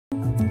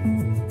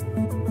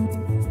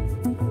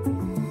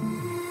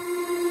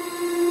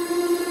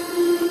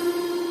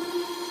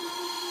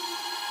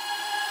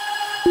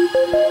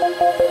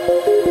The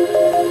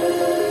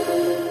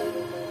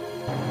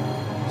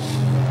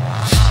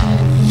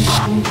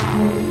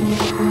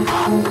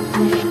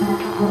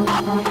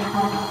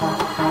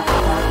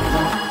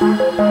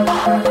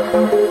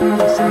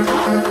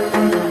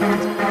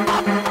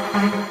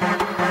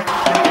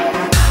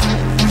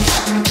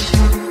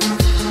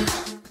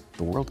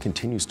world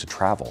continues to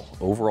travel.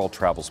 Overall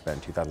travel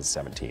spend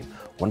 2017,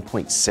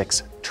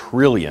 $1.6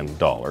 trillion.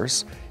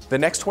 The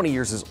next 20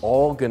 years is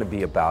all going to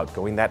be about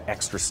going that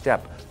extra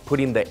step,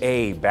 putting the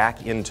A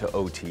back into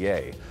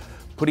OTA,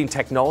 putting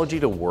technology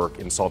to work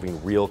in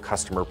solving real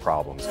customer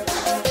problems.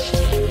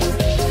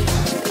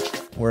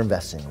 We're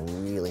investing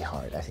really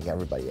hard, I think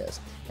everybody is,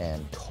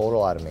 in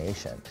total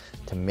automation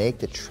to make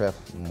the trip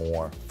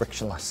more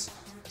frictionless.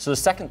 So the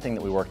second thing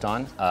that we worked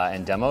on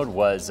and demoed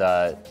was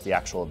the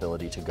actual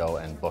ability to go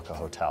and book a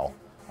hotel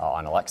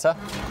on Alexa.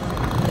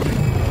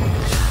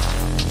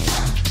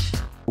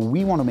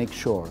 We want to make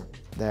sure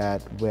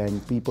that when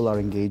people are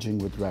engaging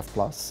with Rev+,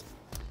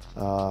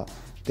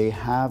 they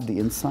have the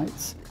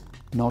insights.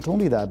 Not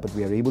only that, but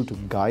we are able to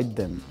guide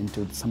them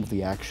into some of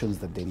the actions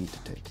that they need to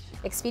take.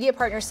 Expedia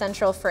Partner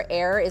Central for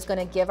Air is going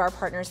to give our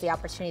partners the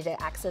opportunity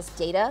to access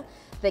data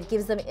that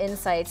gives them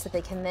insights that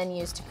they can then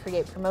use to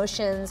create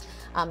promotions,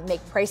 make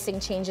pricing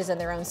changes in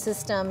their own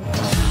system.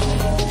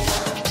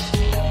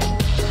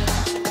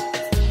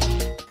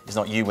 It's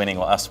not you winning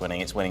or us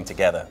winning, it's winning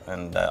together.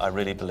 And I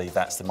really believe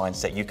that's the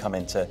mindset. You come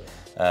into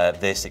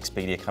this,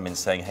 Expedia come in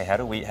saying, hey, how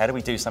do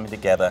we do something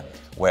together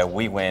where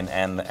we win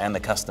and the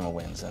customer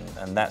wins?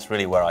 And that's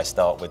really where I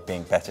start with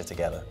being better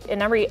together.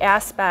 In every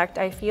aspect,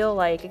 I feel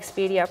like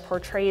Expedia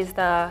portrays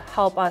the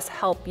help us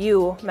help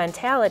you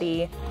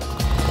mentality.